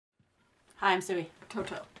Hi, I'm Suey.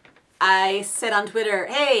 Toto. I said on Twitter,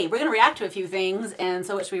 hey, we're going to react to a few things, and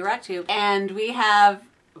so what should we react to? And we have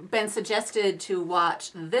been suggested to watch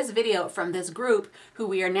this video from this group who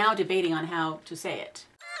we are now debating on how to say it.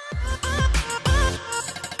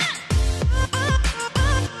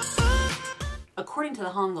 According to the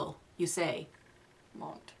Hangul, you say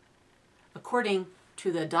M.O.N.T. According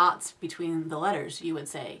to the dots between the letters, you would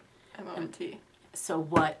say M.O.N.T. So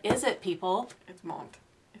what is it, people? It's M.O.N.T.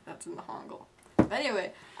 If that's in the Hangul. But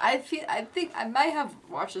anyway, I think I might have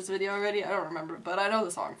watched this video already. I don't remember, but I know the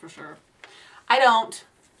song for sure. I don't,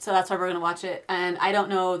 so that's why we're gonna watch it. And I don't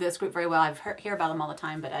know this group very well. I've hear about them all the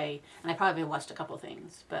time, but I probably watched a couple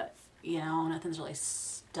things, but you know, nothing's really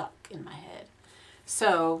stuck in my head.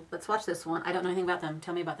 So let's watch this one. I don't know anything about them.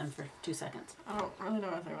 Tell me about them for 2 seconds. I don't really know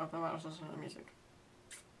anything about them. I was listening to the music.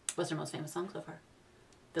 What's their most famous song so far?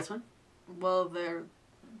 This one? Well, their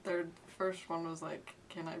first one was like,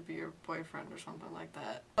 "Can I be your boyfriend?" or something like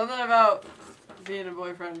that. Something about being a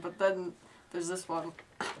boyfriend, but then there's this one.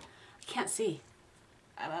 I can't see.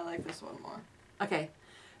 And I like this one more. Okay,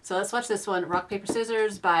 so let's watch this one. Rock, Paper,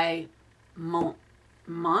 Scissors by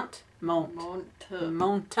M.O.N.T.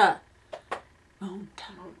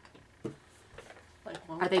 Like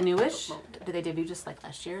Are they newish? Did they debut just like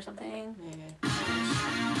last year or something? Yeah.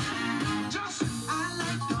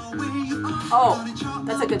 Oh,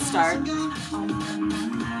 that's a good start.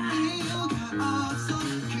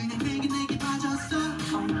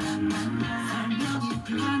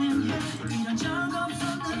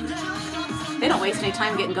 They don't waste any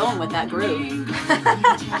time getting going with that groove.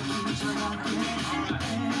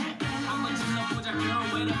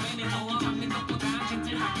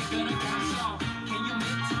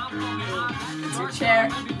 It's your chair.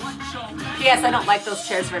 Yes, I don't like those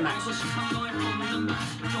chairs very much.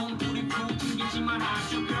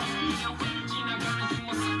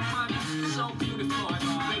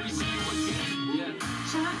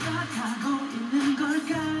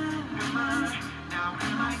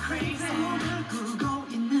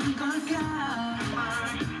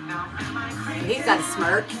 He's got a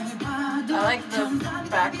smirk. I like the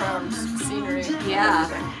background scenery. Yeah.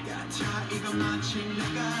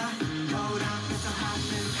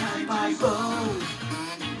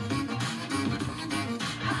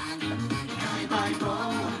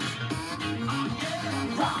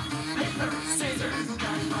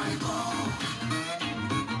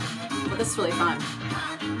 Well, this is really fun.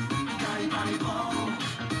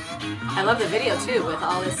 I love the video too with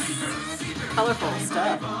all this colorful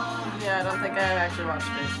stuff. Yeah, I don't think I actually watched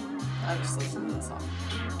it. I just listened to the song.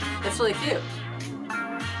 It's really cute.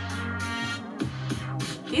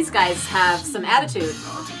 These guys have some attitude.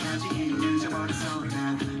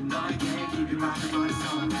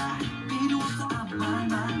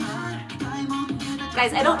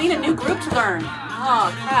 Guys, I don't need a new group to learn.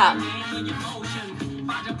 Oh, crap.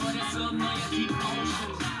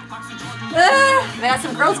 They got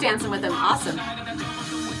some girls dancing with them. Awesome.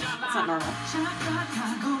 That's not normal.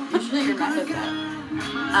 Usually you're not at that.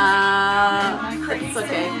 It's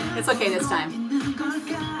okay. It's okay this time.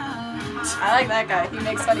 I like that guy. He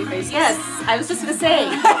makes funny faces. Yes, I was just gonna say.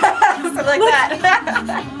 Something like that.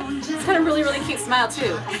 He's got a really, really cute smile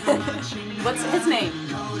too. What's his name?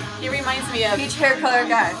 He reminds me of Peach hair color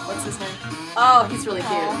guy. What's his name? Oh, he's really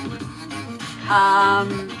cute.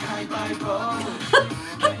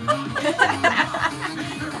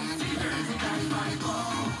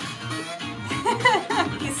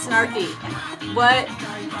 He's snarky. What?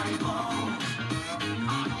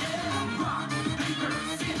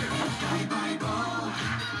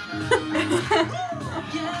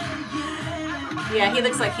 Yeah, he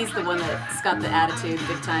looks like he's the one that's got the attitude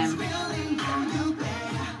big time.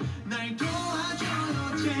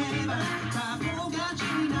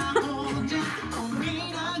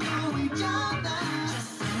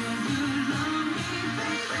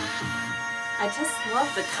 I just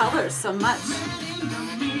love the colors so much.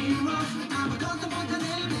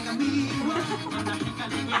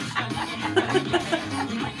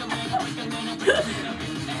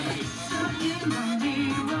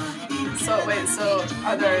 So wait, so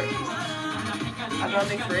are there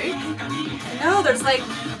only 3? No, there's like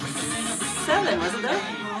 7, wasn't there?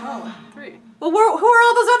 Oh, 3. Well, who are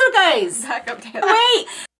all those other guys? Backup dance. Wait!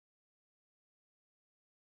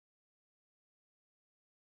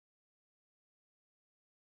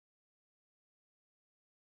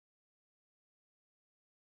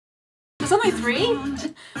 There's only 3?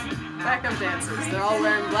 Backup dancers. They're all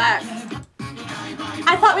wearing black.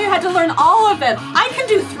 I thought we had to learn all of them. I can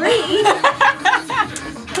do 3.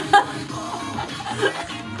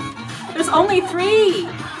 There's only 3.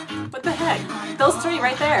 What the heck? Those 3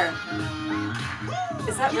 right there.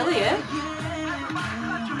 Is that really it?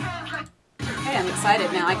 Okay, I'm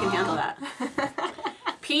excited now. I can handle that.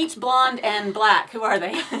 Peach, blonde, and black. Who are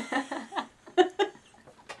they?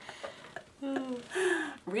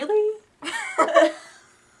 Really?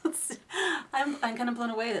 I'm kind of blown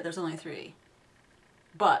away that there's only 3.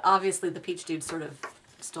 But obviously the peach dude sort of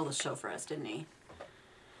stole the show for us, didn't he?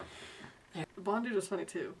 The blonde dude was funny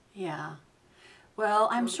too. Yeah. Well,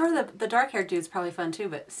 I'm sure the dark-haired dude's probably fun too,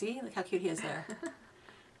 but see? Look how cute he is there.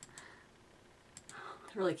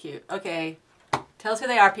 Really cute. Okay. Tell us who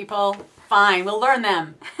they are, people. Fine, we'll learn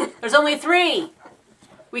them. There's only 3.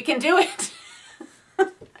 We can do it.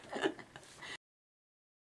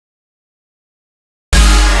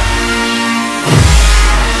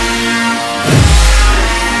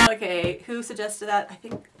 Okay, who suggested that? I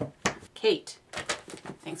think Kate.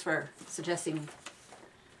 Thanks for suggesting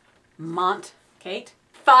M.O.N.T. Kate.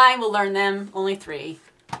 Fine, we'll learn them. Only 3.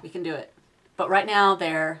 We can do it. But right now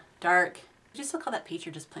they're dark. Would you still call that peach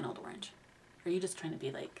or just plain old orange? Or are you just trying to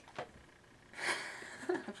be like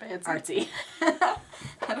fancy? Artsy.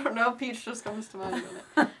 I don't know. Peach just comes to mind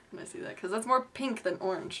when I see that because that's more pink than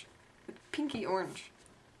orange. It's pinky orange.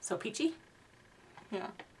 So peachy? Yeah.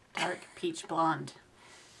 Dark peach blonde.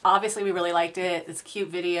 Obviously, we really liked it. It's a cute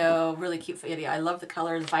video, really cute video. I love the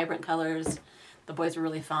colors, vibrant colors. The boys were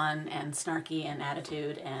really fun and snarky and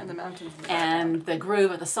attitude and the mountains and the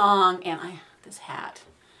groove of the song. And this hat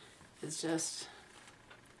is just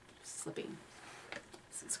slipping.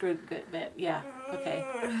 Screwed good bit. Yeah. Okay.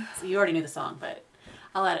 So you already knew the song, but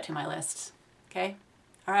I'll add it to my list. Okay.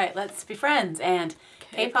 All right. Let's be friends and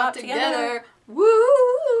K-pop together. Woo!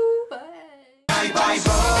 Bye. Bye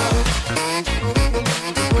bye.